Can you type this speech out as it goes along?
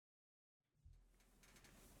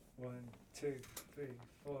One, two, three,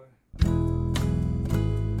 four.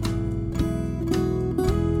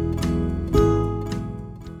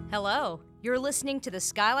 Hello, you're listening to the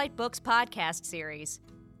Skylight Books podcast series.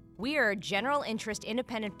 We are a general interest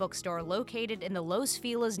independent bookstore located in the Los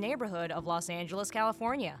Feliz neighborhood of Los Angeles,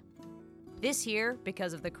 California. This year,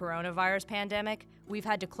 because of the coronavirus pandemic, we've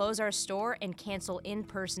had to close our store and cancel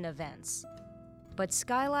in-person events. But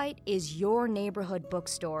Skylight is your neighborhood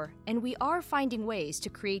bookstore, and we are finding ways to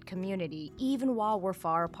create community even while we're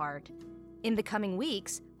far apart. In the coming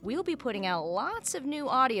weeks, we'll be putting out lots of new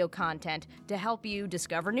audio content to help you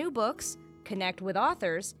discover new books, connect with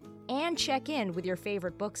authors, and check in with your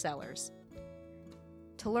favorite booksellers.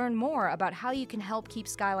 To learn more about how you can help keep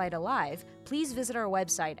Skylight alive, please visit our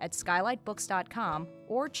website at skylightbooks.com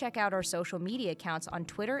or check out our social media accounts on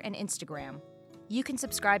Twitter and Instagram. You can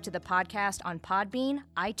subscribe to the podcast on Podbean,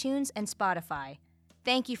 iTunes, and Spotify.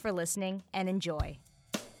 Thank you for listening and enjoy.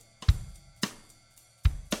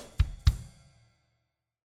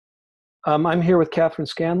 I'm here with Catherine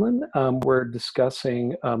Scanlon. We're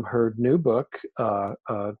discussing her new book,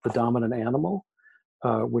 The Dominant Animal,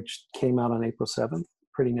 which came out on April 7th,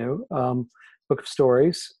 pretty new, book of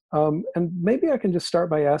stories. And maybe I can just start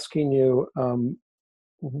by asking you,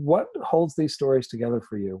 what holds these stories together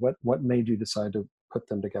for you? What made you decide to put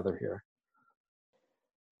them together here?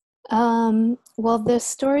 Well, the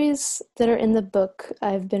stories that are in the book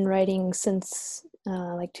I've been writing since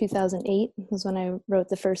like 2008 was when I wrote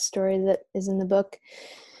the first story that is in the book.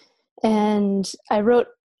 And I wrote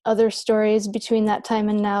other stories between that time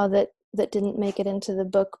and now that didn't make it into the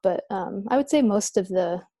book. But I would say most of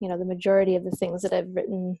the majority of the things that I've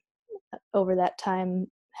written over that time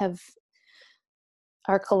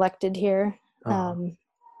are collected here. And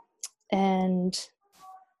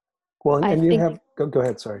well, I and you think, have go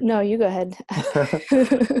ahead. Sorry. No, you go ahead.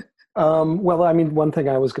 Well, I mean, one thing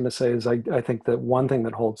I was going to say is I think that one thing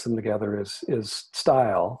that holds them together is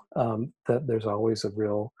style. That there's always a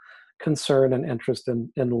real concern and interest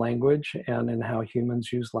in language and in how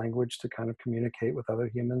humans use language to kind of communicate with other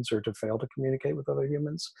humans or to fail to communicate with other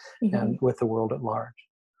humans and with the world at large.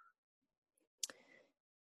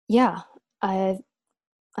 Yeah,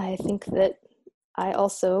 I think that I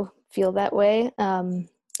also feel that way. And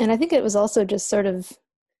I think it was also just sort of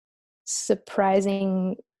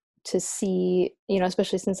surprising to see,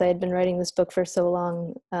 especially since I had been writing this book for so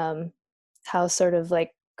long, how sort of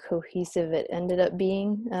like cohesive it ended up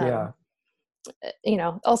being.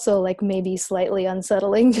 Also like maybe slightly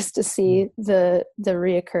unsettling just to see the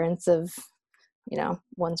reoccurrence of,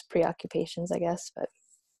 one's preoccupations, I guess. But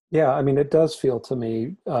yeah, I mean, it does feel to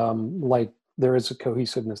me like there is a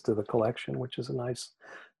cohesiveness to the collection, which is a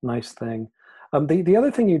nice thing. The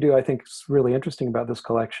other thing you do, I think, is really interesting about this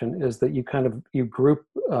collection is that you group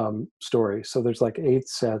stories. So there's like 8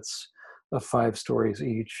 sets of 5 stories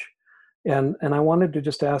each. And I wanted to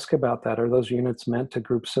just ask about that. Are those units meant to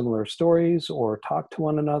group similar stories or talk to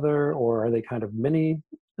one another, or are they kind of mini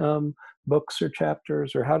books or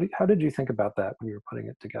chapters? Or how did you think about that when you were putting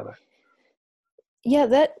it together? Yeah,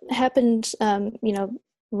 that happened,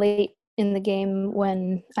 late in the game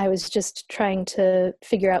when I was just trying to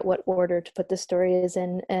figure out what order to put the stories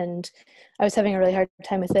in, and I was having a really hard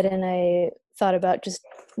time with it, and I thought about just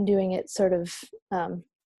doing it sort of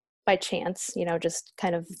by chance, just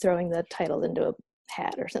kind of throwing the title into a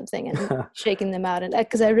hat or something and shaking them out, and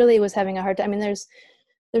because I really was having a hard time. I mean,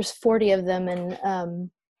 there's 40 of them,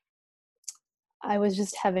 and I was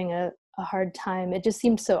just having a hard time. It just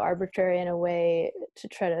seemed so arbitrary in a way to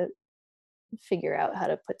try to figure out how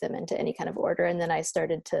to put them into any kind of order. And then I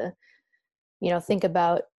started to, think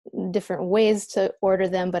about different ways to order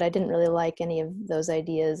them, but I didn't really like any of those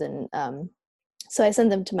ideas. And so I sent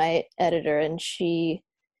them to my editor, and she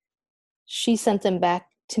sent them back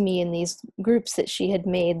to me in these groups that she had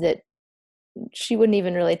made that she wouldn't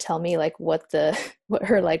even really tell me like what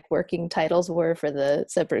her like working titles were for the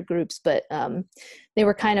separate groups, but they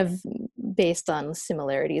were kind of based on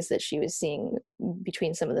similarities that she was seeing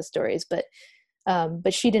between some of the stories, but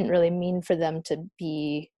she didn't really mean for them to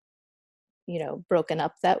be broken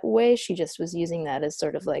up that way. She just was using that as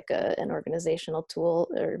sort of like an organizational tool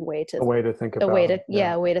or a way to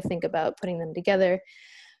think about putting them together.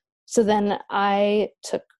 So then I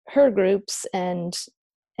took her groups and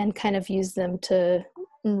kind of used them to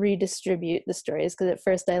redistribute the stories, because at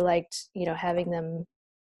first I liked, having them,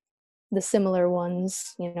 the similar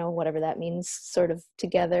ones, whatever that means, sort of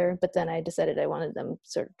together, but then I decided I wanted them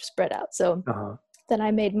sort of spread out. So then I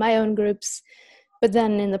made my own groups, but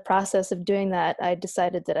then in the process of doing that, I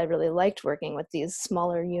decided that I really liked working with these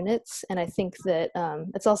smaller units, and I think that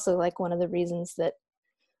it's also like one of the reasons that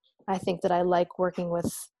I think that I like working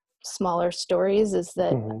with smaller stories is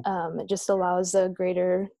that Mm-hmm. it just allows a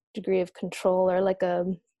greater degree of control, or like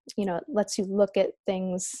it lets you look at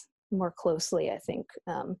things more closely, I think,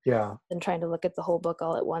 Yeah. than trying to look at the whole book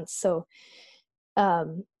all at once. So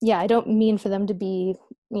yeah, I don't mean for them to be,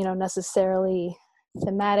 necessarily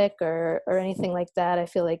thematic or anything like that. I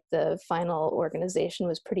feel like the final organization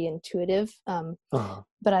was pretty intuitive. Uh-huh.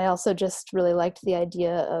 But I also just really liked the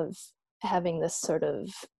idea of having this sort of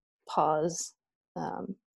pause,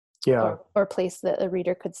 um, Yeah. or place that a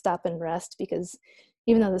reader could stop and rest, because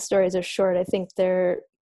even though the stories are short, I think they're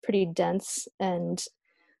pretty dense, and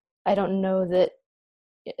I don't know that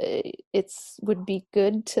it's would be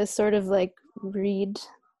good to sort of like read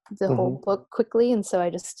the Mm-hmm. whole book quickly. And so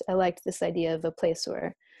I liked this idea of a place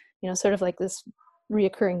where, sort of like this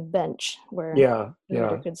reoccurring bench where Yeah. the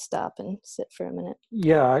reader Yeah. could stop and sit for a minute.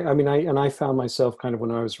 Yeah. I mean, I found myself kind of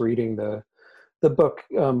when I was reading the book,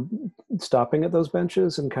 stopping at those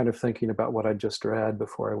benches and kind of thinking about what I just read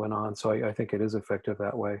before I went on. So I think it is effective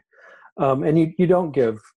that way. And you don't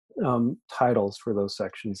give titles for those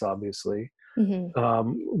sections, obviously, Hmm.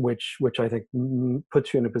 which I think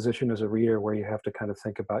puts you in a position as a reader where you have to kind of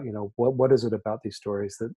think about, what is it about these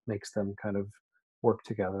stories that makes them kind of work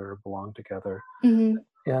together or belong together. Hmm.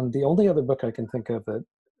 And the only other book I can think of that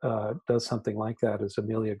does something like that is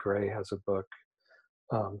Amelia Gray has a book,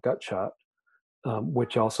 Gutshot,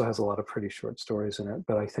 which also has a lot of pretty short stories in it.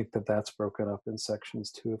 But I think that that's broken up in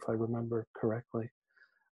sections too, if I remember correctly.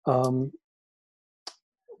 Um,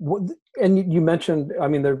 what, and you mentioned, I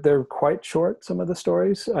mean, they're quite short. Some of the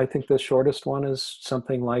stories. I think the shortest one is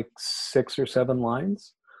something like 6 or 7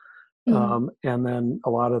 lines. Hmm. And then a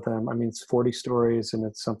lot of them, I mean, it's 40 stories and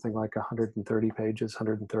it's something like 130 pages,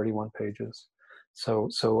 131 pages. So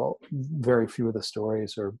very few of the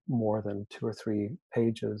stories are more than 2 or 3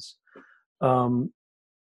 pages. Um,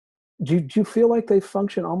 do you feel like they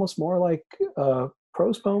function almost more like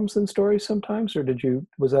prose poems than stories sometimes, or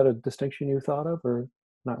was that a distinction you thought of, or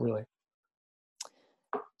not really?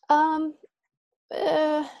 Um,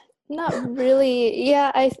 uh, Not really.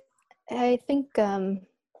 Yeah, I think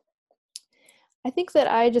I think that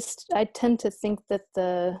I tend to think that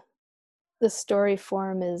the story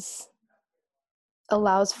form is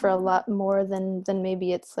allows for a lot more than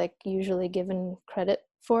maybe it's like usually given credit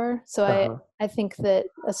for. So Uh-huh. I think that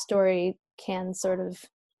a story can sort of,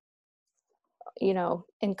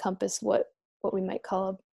 encompass what we might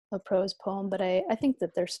call a prose poem, but I think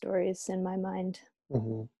that they're stories in my mind.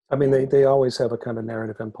 Hmm. I mean, And they always have a kind of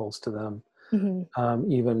narrative impulse to them, mhm,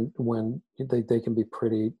 even when they can be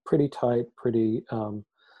pretty tight, pretty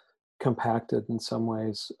compacted in some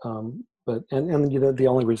ways. But the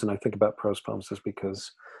only reason I think about prose poems is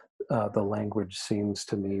because the language seems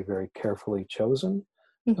to me very carefully chosen,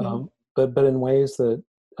 mhm, but in ways that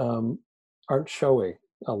um, aren't showy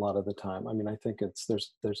a lot of the time. I mean, I think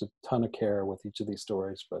there's a ton of care with each of these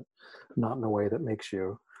stories, but not in a way that makes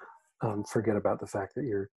you forget about the fact that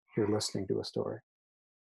you're listening to a story.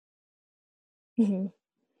 mhm.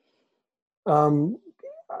 Um,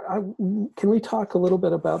 can we talk a little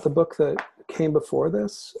bit about the book that came before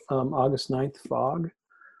this, August 9th, Fog?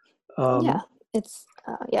 Yeah, Um, it's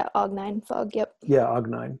yeah, Og9 Fog. Yep, yeah,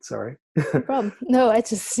 Og9, sorry. no problem. No, I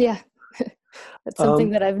just yeah, that's something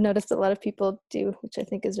um, that I've noticed a lot of people do, which I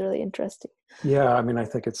think is really interesting. yeah, I mean, I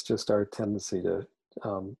think it's just our tendency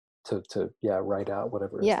um, to write out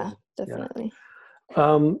whatever is Yeah, there. Yeah. definitely.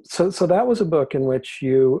 So that was a book in which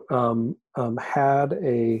you had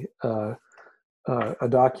a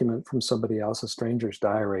document from somebody else, a stranger's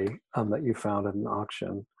diary, that you found at an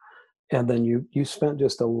auction, and then you spent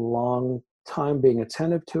just a long time being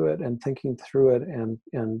attentive to it and thinking through it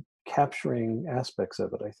and capturing aspects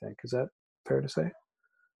of it. I think, is that fair to say?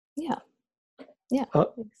 Yeah, yeah, Uh, I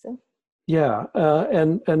think so. yeah,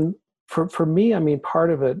 and for me, I mean, part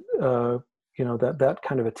of it, that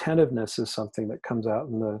kind of attentiveness is something that comes out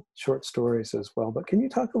in the short stories as well. But can you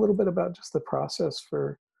talk a little bit about just the process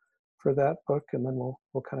for that book, and then we'll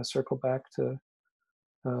kind of circle back to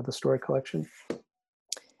the story collection.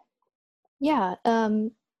 Yeah.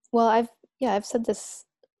 Well, I've said this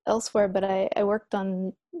elsewhere, but I worked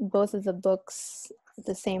on both of the books at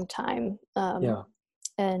the same time, Yeah.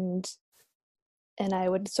 and I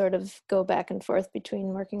would sort of go back and forth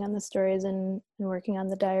between working on the stories and working on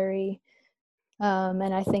the diary.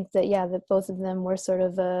 And I think that yeah, that both of them were sort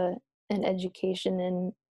of an education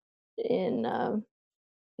in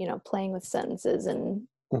playing with sentences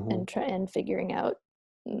Hmm. and figuring out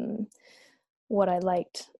um, what I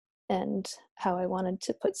liked and how I wanted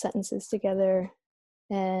to put sentences together.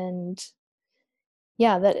 And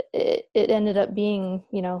yeah, that it ended up being,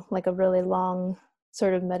 like a really long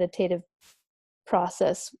sort of meditative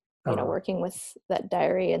process working with that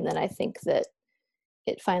diary. And then I think that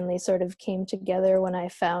it finally sort of came together when I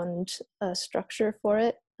found a structure for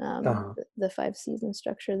it, the 5-season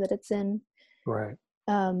structure that it's in. Right.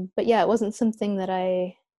 But yeah, it wasn't something that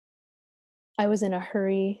I was in a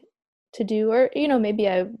hurry to do, or maybe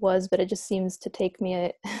I was, but it just seems to take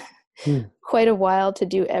me quite a while to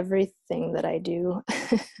do everything that I do.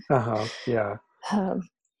 Yeah.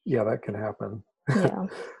 Yeah, that can happen. Yeah.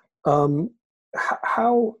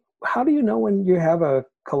 How do you know when you have a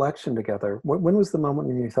collection together? When was the moment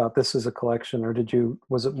when you thought this is a collection, or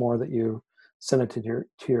was it more that you sent it to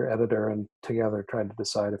your editor and together tried to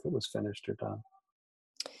decide if it was finished or done?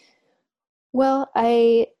 Well,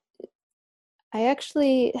 I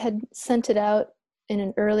actually had sent it out in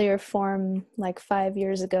an earlier form, like 5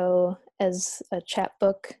 years ago, as a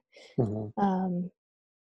chapbook, and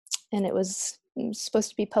it was supposed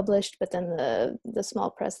to be published, but then the small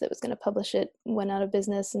press that was going to publish it went out of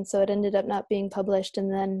business, and so it ended up not being published.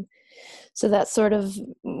 And then, so that sort of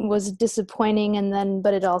was disappointing. And then,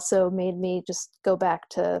 but it also made me just go back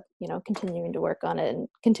to continuing to work on it and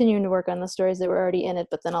continuing to work on the stories that were already in it,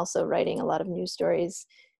 but then also writing a lot of new stories.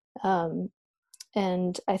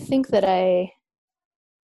 And I think that I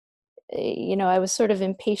was sort of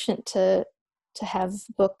impatient to have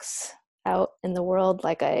books out in the world.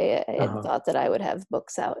 Like I had thought that I would have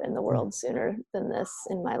books out in the world sooner than this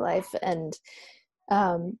in my life. And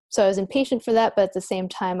so I was impatient for that, but at the same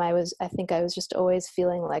time, I think I was just always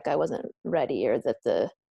feeling like I wasn't ready, or that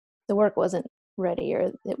the work wasn't ready,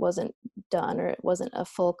 or it wasn't done, or it wasn't a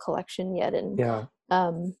full collection yet.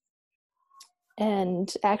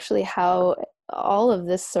 And actually how all of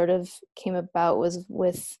this sort of came about was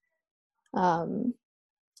with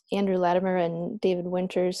Andrew Latimer and David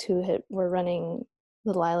Winters, who were running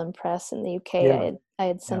Little Island Press in the UK. I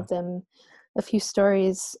had sent them a few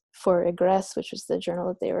stories for Egress, which was the journal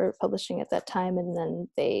that they were publishing at that time, and then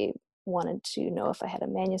they wanted to know if I had a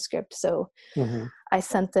manuscript. So I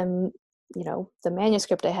sent them, the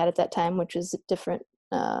manuscript I had at that time, which was different,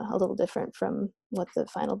 a little different from what the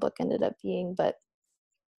final book ended up being, but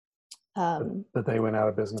they went out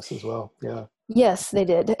of business as well. Yeah. Yes, they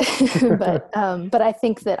did. But I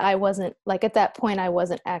think that I wasn't, like, at that point, I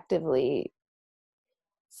wasn't actively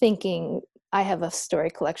thinking I have a story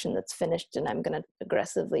collection that's finished and I'm going to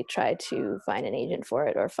aggressively try to find an agent for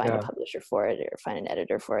it, or find a publisher for it, or find an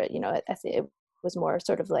editor for it. I think it was more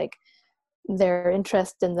sort of like their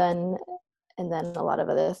interest, and then a lot of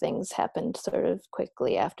other things happened sort of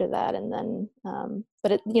quickly after that. And then,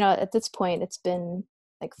 but at this point, it's been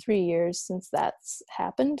like 3 years since that's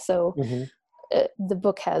happened. So the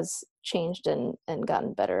book has changed and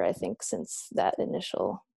gotten better, I think, since that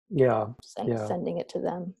initial sending it to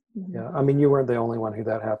them. Yeah, I mean, you weren't the only one who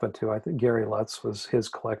that happened to. I think Gary Lutz his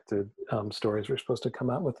collected stories were supposed to come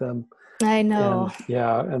out with them. I know.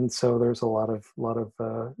 And so there's a lot of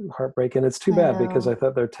heartbreak, and it's too bad because I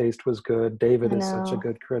thought their taste was good. David is such a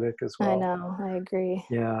good critic as well. I know, I agree.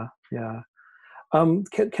 Yeah.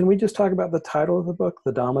 Can we just talk about the title of the book,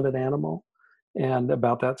 The Dominant Animal, and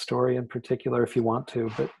about that story in particular, if you want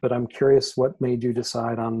to? But I'm curious what made you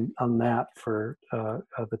decide on that for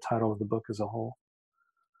the title of the book as a whole.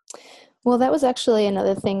 Well, that was actually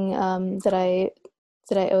another thing that I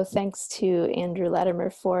owe thanks to Andrew Latimer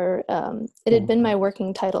for. It had been my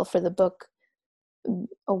working title for the book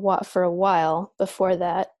for a while before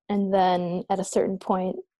that, and then at a certain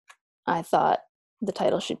point, I thought the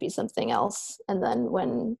title should be something else. And then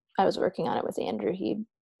when I was working on it with Andrew, he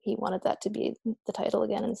wanted that to be the title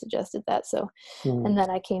again and suggested that. So, and then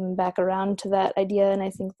I came back around to that idea, and I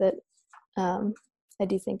think that I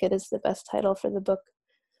do think it is the best title for the book.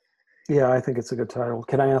 Yeah, I think it's a good title.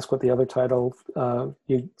 Can I ask what the other title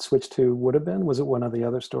you switched to would have been? Was it one of the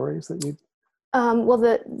other stories that you? Well,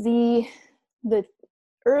 the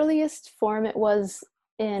earliest form it was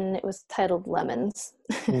titled Lemons.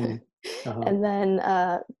 And then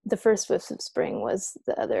The First Whiffs of Spring was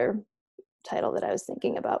the other title that I was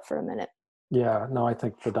thinking about for a minute. Yeah, no, I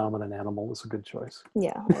think The Dominant Animal was a good choice.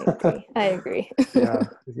 Yeah, I agree.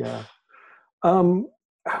 Yeah.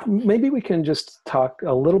 Maybe we can just talk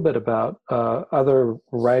a little bit about other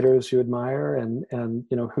writers you admire, and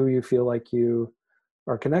who you feel like you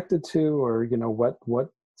are connected to, or what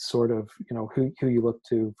sort of who you look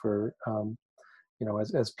to for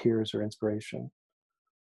as peers or inspiration.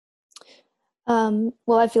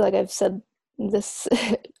 Well, I feel like I've said this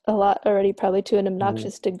a lot already, probably to an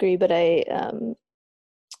obnoxious degree, but I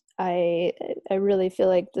really feel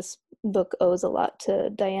like this book owes a lot to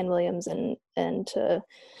Diane Williams and to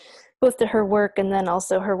both to her work, and then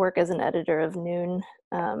also her work as an editor of Noon.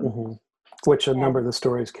 Which a number of the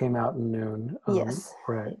stories came out in Noon. Yes,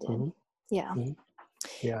 right. they did. Yeah. Mm-hmm.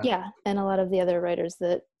 Yeah. Yeah, and a lot of the other writers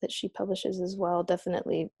that she publishes as well,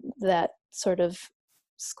 definitely that sort of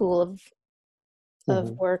school of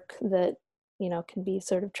Mm-hmm. work that, you know, can be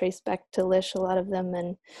sort of traced back to Lish, a lot of them.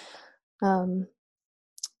 And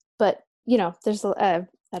but you know, there's I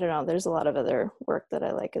don't know, there's a lot of other work that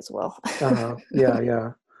I like as well.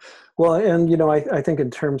 Yeah. Well, and you know, I think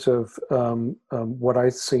in terms of what I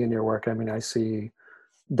see in your work, I mean, I see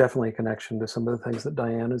definitely a connection to some of the things that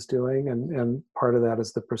Diane is doing, and part of that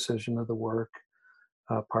is the precision of the work.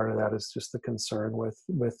 Part of that is just the concern with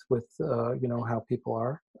you know, how people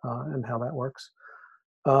are and how that works.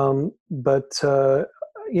 But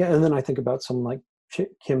yeah, and then I think about someone like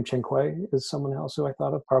Kim Chin-Kwei is someone else who I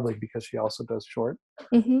thought of, probably because she also does short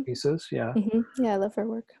pieces. Yeah. Yeah, I love her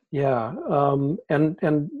work. Yeah,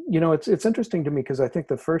 and you know, it's interesting to me because I think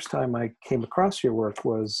the first time I came across your work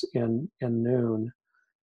was in Noon,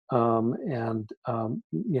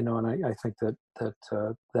 you know, and I think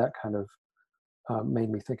that kind of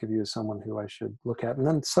made me think of you as someone who I should look at. And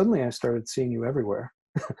then suddenly I started seeing you everywhere.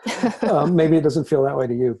 Maybe it doesn't feel that way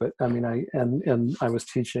to you, but I mean, I was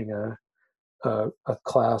teaching a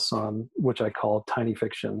class on which I call tiny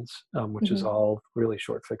fictions, which is all really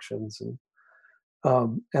short fictions,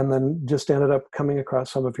 and then just ended up coming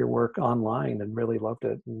across some of your work online and really loved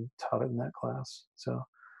it and taught it in that class. So,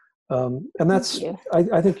 and that's,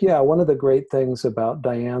 I think, yeah, one of the great things about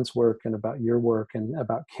Diane's work and about your work and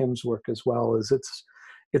about Kim's work as well is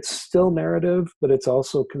it's still narrative, but it's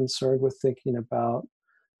also concerned with thinking about,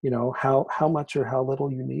 you know, how much or how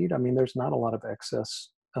little you need. I mean, there's not a lot of excess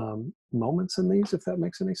moments in these, if that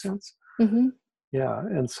makes any sense. Yeah,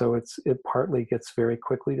 and so it partly gets very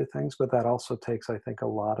quickly to things, but that also takes, I think, a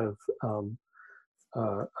lot of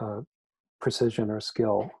precision or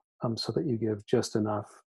skill, so that you give just enough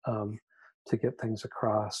to get things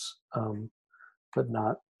across, but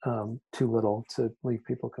not too little to leave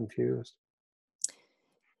people confused.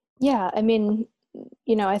 Yeah, I mean,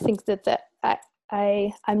 you know, I think that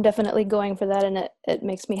I'm definitely going for that, and it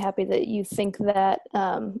makes me happy that you think that.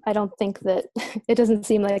 I don't think that it doesn't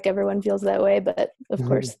seem like everyone feels that way, but of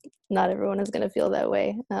course, not everyone is going to feel that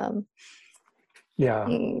way.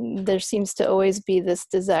 There seems to always be this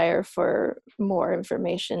desire for more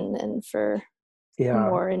information and for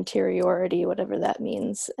more interiority, whatever that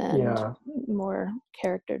means, and more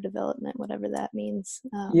character development, whatever that means.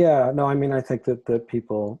 No, I mean, I think that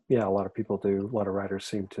people, a lot of people do, a lot of writers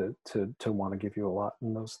seem to want to give you a lot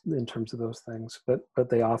in terms of those things, but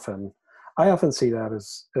I often see that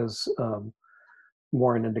as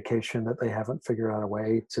more an indication that they haven't figured out a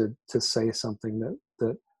way to say something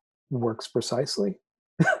that works precisely.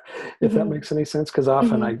 If that makes any sense, because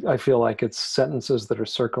often I feel like it's sentences that are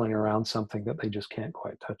circling around something that they just can't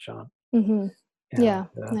quite touch on. I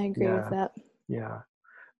agree with that. Yeah,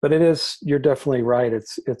 but you're definitely right.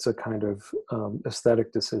 It's a kind of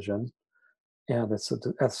aesthetic decision, and it's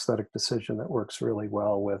an aesthetic decision that works really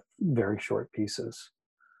well with very short pieces.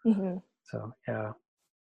 So yeah.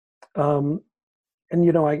 And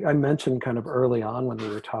you know, I mentioned kind of early on when we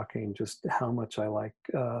were talking just how much I like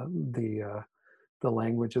the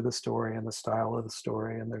language of the story and the style of the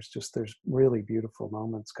story, and there's really beautiful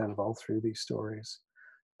moments kind of all through these stories.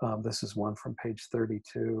 This is one from page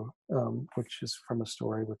 32, which is from a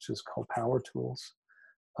story which is called Power Tools.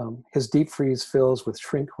 His deep freeze fills with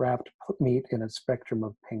shrink-wrapped meat in a spectrum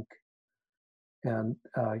of pink. And,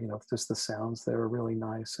 you know, just the sounds there are really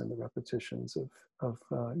nice, and the repetitions of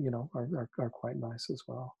you know, are quite nice as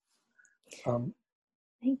well.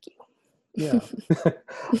 Thank you. Yeah.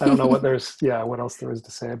 I don't know what else there is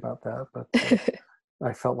to say about that, but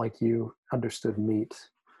I felt like you understood meat.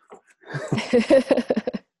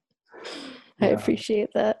 I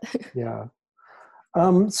appreciate that. Yeah.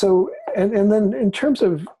 So, and then in terms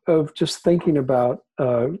of just thinking about,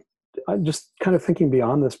 just kind of thinking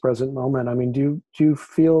beyond this present moment, I mean, do you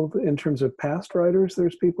feel in terms of past writers,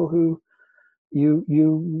 there's people who you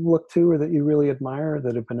look to or that you really admire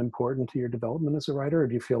that have been important to your development as a writer, or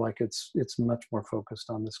do you feel like it's much more focused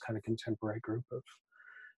on this kind of contemporary group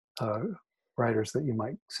of writers that you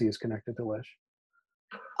might see as connected to Lish?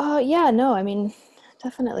 No, I mean,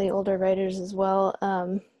 definitely older writers as well.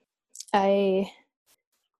 I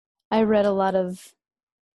read a lot of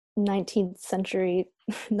 19th century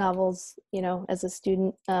novels, you know, as a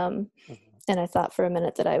student, and I thought for a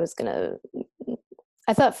minute that I was gonna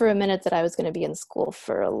be in school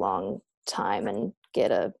for a long time and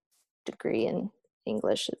get a degree in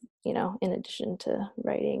English, you know, in addition to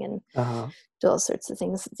writing and do all sorts of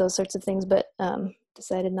things, but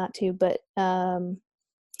decided not to. But I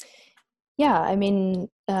mean,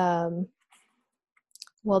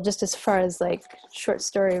 well, just as far as like short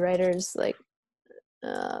story writers, like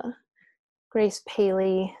Grace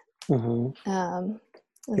Paley Mm-hmm.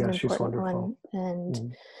 is Yeah, an she's important wonderful. one, and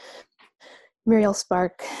Mm-hmm. Muriel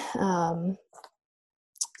Spark.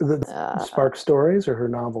 The Spark stories or her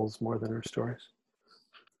novels more than her stories?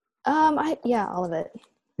 Yeah, all of it.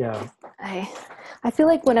 Yeah. I feel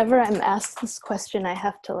like whenever I'm asked this question, I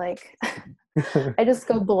have to like, I just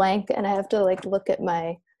go blank and I have to like look at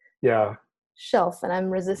my Yeah. shelf, and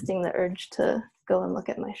I'm resisting the urge to go and look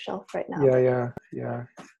at my shelf right now. Yeah.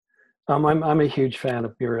 I'm a huge fan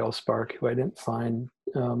of Muriel Spark, who I didn't find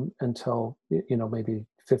until maybe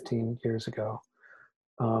 15 years ago.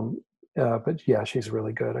 But yeah, she's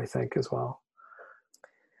really good, I think, as well.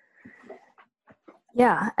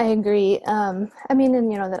 Yeah, I agree. I mean,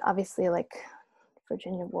 and that obviously like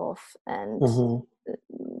Virginia Woolf and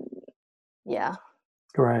yeah.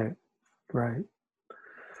 Right.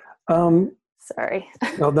 Sorry.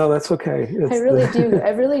 No, that's okay. I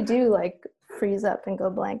really do like freeze up and go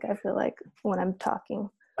blank, I feel like, when I'm talking.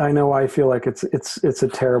 I know. I feel like it's a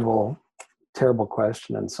terrible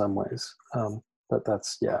question in some ways, but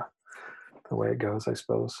that's the way it goes, I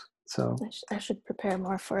suppose. So I should prepare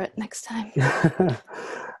more for it next time.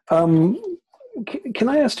 Can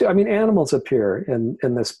I ask you? I mean, animals appear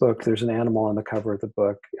in this book. There's an animal on the cover of the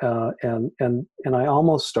book, and I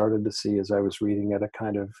almost started to see, as I was reading it, a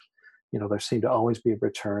kind of, there seemed to always be a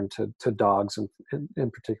return to dogs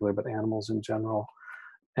in particular, but animals in general.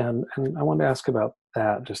 And I wanted to ask about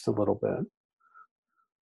that just a little bit.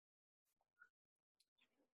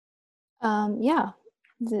 Yeah,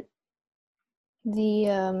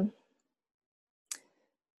 the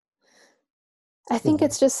I think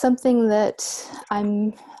it's just something that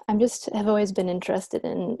I'm just have always been interested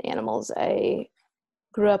in animals. I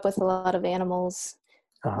grew up with a lot of animals.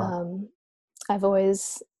 I've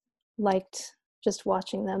always liked just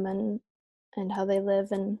watching them and how they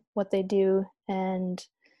live and what they do. And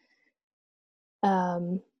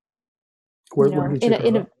Where did you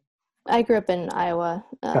grow up? I grew up in Iowa.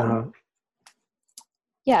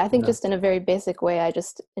 Yeah, I think just in a very basic way, I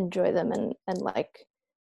just enjoy them and like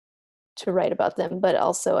to write about them. But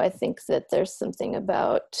also I think that there's something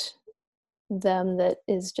about them that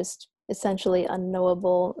is just essentially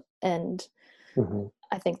unknowable. And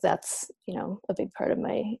I think that's, a big part of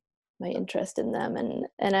my interest in them.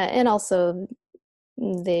 And also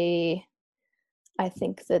I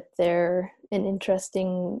think that they're an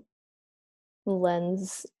interesting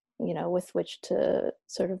lens, with which to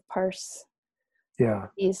sort of parse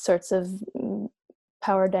these sorts of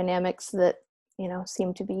power dynamics that,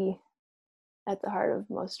 seem to be at the heart of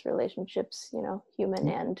most relationships, human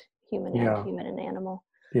and animal.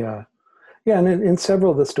 Yeah. And in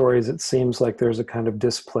several of the stories, it seems like there's a kind of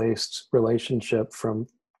displaced relationship from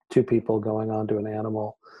two people going on to an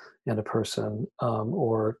animal and a person,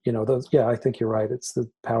 or those. Yeah, I think you're right. It's the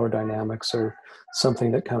power dynamics or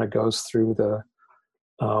something that kind of goes through the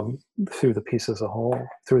piece as a whole,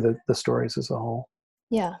 through the stories as a whole.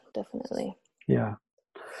 Yeah, definitely. Yeah.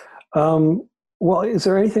 Well, is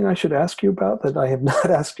there anything I should ask you about that I have not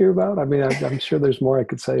asked you about? I mean, I'm sure there's more I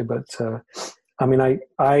could say, but I mean,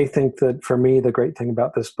 I think that for me, the great thing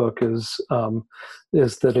about this book is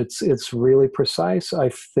that it's really precise. I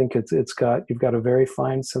think you've got a very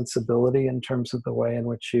fine sensibility in terms of the way in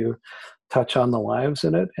which you touch on the lives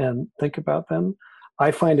in it and think about them. I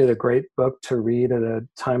find it a great book to read at a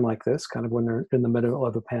time like this, kind of when they're in the middle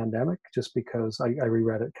of a pandemic, just because I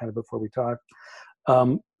reread it kind of before we talked.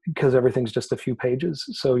 Because everything's just a few pages,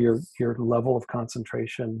 so your level of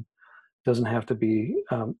concentration doesn't have to be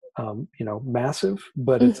massive,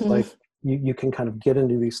 but it's like you can kind of get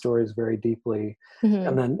into these stories very deeply,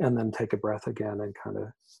 and then take a breath again and kind of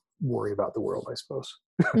worry about the world, I suppose.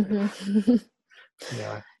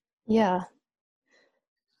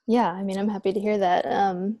 Yeah, I mean, I'm happy to hear that.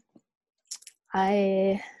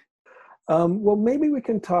 Well, maybe we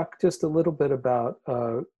can talk just a little bit about,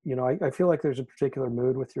 I feel like there's a particular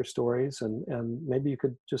mood with your stories, and maybe you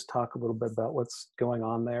could just talk a little bit about what's going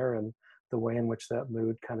on there and the way in which that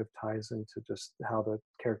mood kind of ties into just how the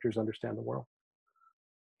characters understand the world.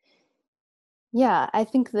 Yeah, I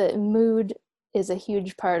think that mood is a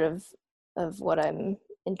huge part of what I'm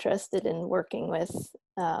interested in working with.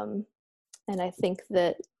 And I think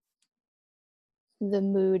that the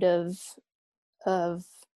mood of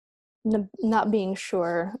not being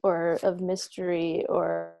sure, or of mystery,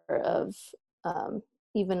 or of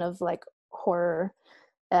even of like horror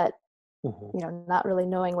at not really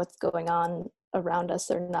knowing what's going on around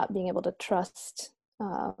us, or not being able to trust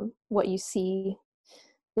what you see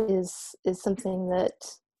is something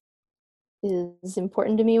that is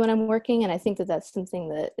important to me when I'm working, and I think that that's something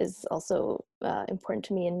that is also important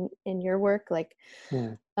to me in your work. Like,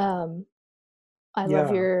 Hmm. I Yeah,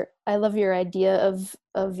 love your idea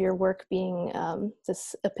of your work being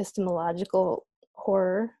this epistemological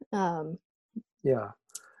horror. yeah.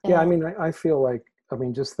 Yeah, I And mean, I feel like, I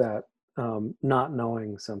mean, just that not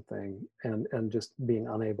knowing something and just being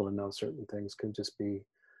unable to know certain things can just be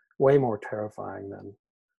way more terrifying than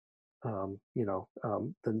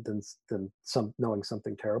than some knowing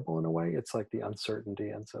something terrible in a way. It's like the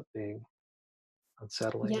uncertainty ends up being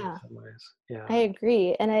unsettling in yeah, some ways. Yeah. I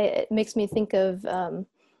agree, and it makes me think of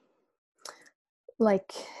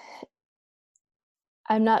like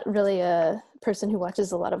I'm not really a person who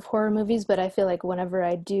watches a lot of horror movies, but I feel like whenever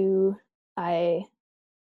I do, I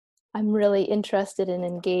I'm really interested and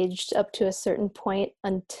engaged up to a certain point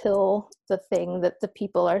until the thing that the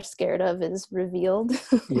people are scared of is revealed.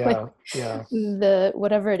 Like Yeah. Yeah. the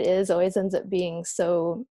whatever it is always ends up being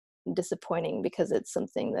so disappointing because it's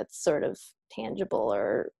something that's sort of tangible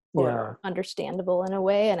or Yeah. understandable in a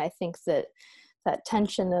way. And I think that that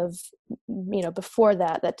tension of before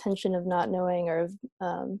that tension of not knowing or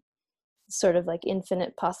of sort of like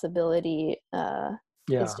infinite possibility is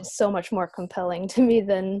Yeah. just so much more compelling to me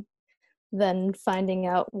than finding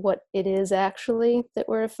out what it is actually that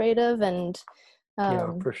we're afraid of. And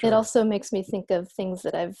Yeah, for it sure. also makes me think of things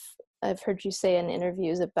that I've heard you say in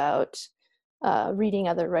interviews about reading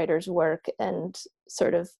other writers' work and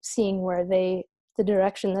sort of seeing where the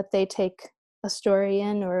direction that they take a story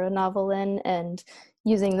in or a novel in, and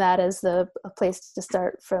using that as a place to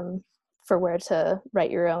start from for where to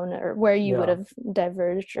write your own or where you would Yeah. have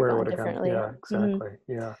diverged or Where gone would it come? differently. Yeah, Hmm. exactly.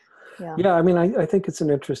 Yeah. Yeah. Yeah, I mean, I think it's an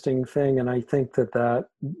interesting thing, and I think that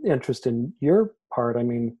interest in your part, I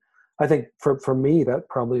mean, I think for me, that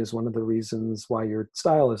probably is one of the reasons why your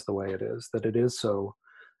style is the way it is, that it is so,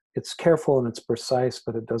 it's careful and it's precise,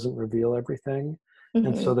 but it doesn't reveal everything.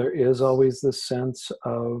 And Hmm. so there is always this sense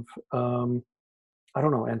of, I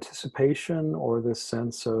don't know, anticipation, or this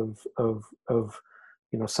sense of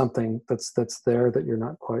something that's there that you're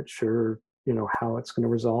not quite sure, how it's going to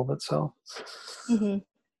resolve itself. Hmm.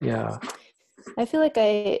 Yeah. I feel like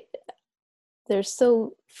there's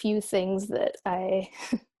so few things that I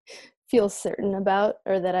feel certain about,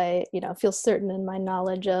 or that I, feel certain in my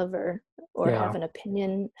knowledge of, or Yeah. have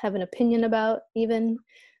an opinion about even.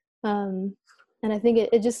 Um, and I think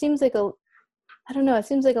it just seems like I don't know, it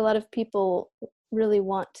seems like a lot of people really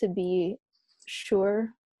want to be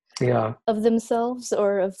sure Yeah. of themselves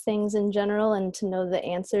or of things in general and to know the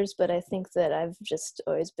answers, but I think that I've just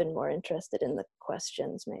always been more interested in the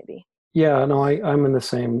questions maybe. Yeah, no, I'm in the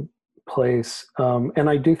same place. And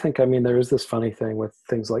I do think, I mean, there is this funny thing with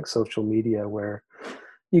things like social media where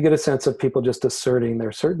you get a sense of people just asserting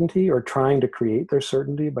their certainty or trying to create their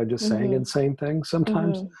certainty by just saying Mhm. insane things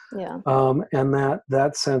sometimes. Mhm. Yeah. And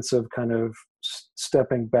that sense of kind of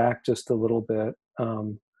stepping back just a little bit,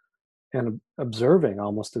 and observing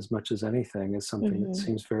almost as much as anything is something that Mhm.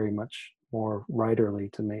 seems very much more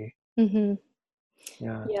writerly to me. Mhm.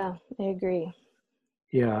 Yeah. Yeah, I agree.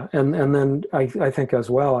 Yeah, and then I think as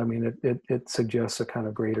well. I mean, it suggests a kind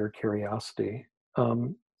of greater curiosity,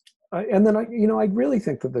 and then I really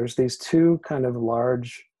think that there's these two kind of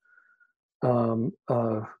large um,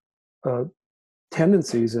 uh,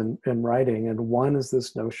 tendencies in writing, and one is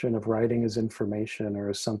this notion of writing as information or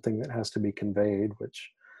as something that has to be conveyed,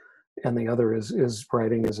 and the other is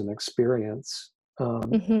writing as an experience. Um,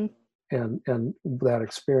 Mhm. and that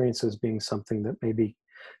experience as being something that maybe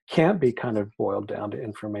can't be kind of boiled down to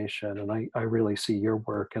information. And I really see your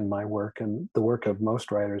work and my work and the work of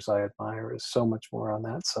most writers I admire is so much more on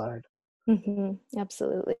that side. Mhm.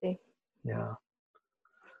 Absolutely. Yeah.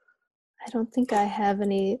 I don't think I have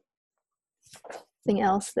anything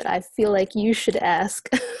else that I feel like you should ask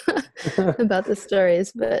about the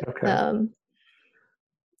stories, but Okay. um,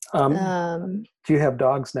 um, do you have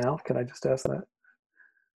dogs now? Can I just ask that?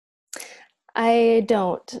 I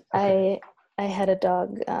don't. Okay. I had a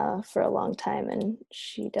dog for a long time, and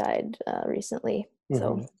she died recently.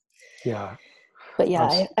 So, Hmm. Yeah. but yeah, I'm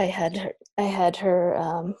s- I had her. I had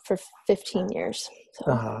her for 15 years. So,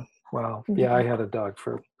 uh Wow. Yeah, I mhm. had a dog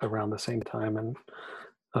for around the same time, and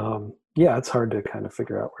yeah, it's hard to kind of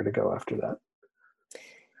figure out where to go after that.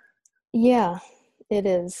 Yeah, it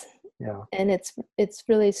is, Yeah. and it's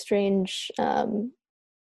really strange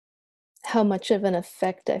how much of an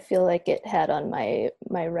effect I feel like it had on my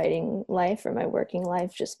writing life or my working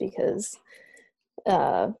life, just because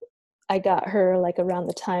uh, I got her like around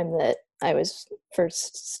the time that I was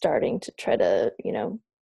first starting to try to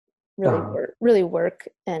really work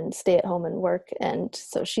and stay at home and work. And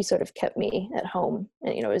so she sort of kept me at home,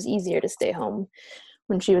 and, it was easier to stay home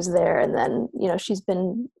when she was there. And then,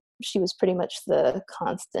 she was pretty much the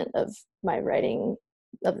constant of my writing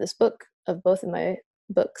of this book, of both of my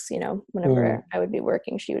books. Whenever I would be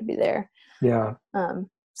working, she would be there. Yeah.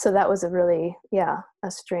 So that was a really, a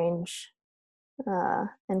strange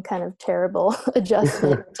and kind of terrible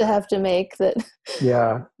adjustment to have to make. That.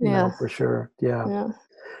 Yeah. No, for sure. Yeah.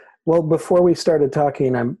 Well, before we started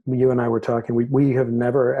talking, you and I were talking. We have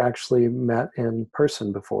never actually met in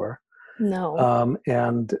person before. No.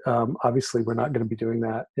 And obviously, we're not going to be doing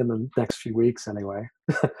that in the next few weeks anyway.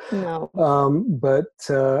 No. But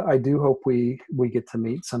I do hope we get to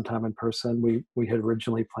meet sometime in person. We had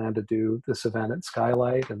originally planned to do this event at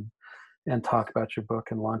Skylight and talk about your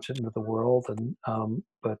book and launch it into the world.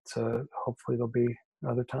 But hopefully there'll be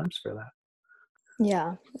other times for that.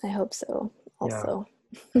 Yeah, I hope so. Also.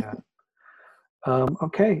 Yeah.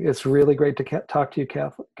 Okay, it's really great to talk to you,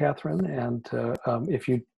 Catherine. And if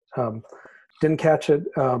you didn't catch it,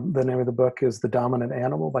 the name of the book is The Dominant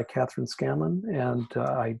Animal by Catherine Scanlon, and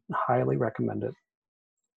I highly recommend it.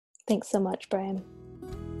 Thanks so much, Brian.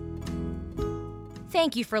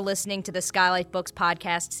 Thank you for listening to the Skylight Books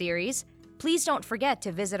podcast series. Please don't forget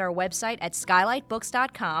to visit our website at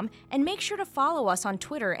skylightbooks.com and make sure to follow us on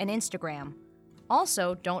Twitter and Instagram.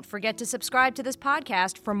 Also, don't forget to subscribe to this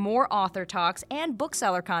podcast for more author talks and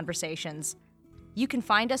bookseller conversations. You can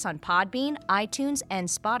find us on Podbean, iTunes, and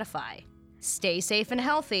Spotify. Stay safe and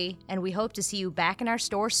healthy, and we hope to see you back in our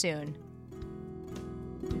store soon.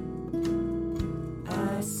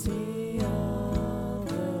 I see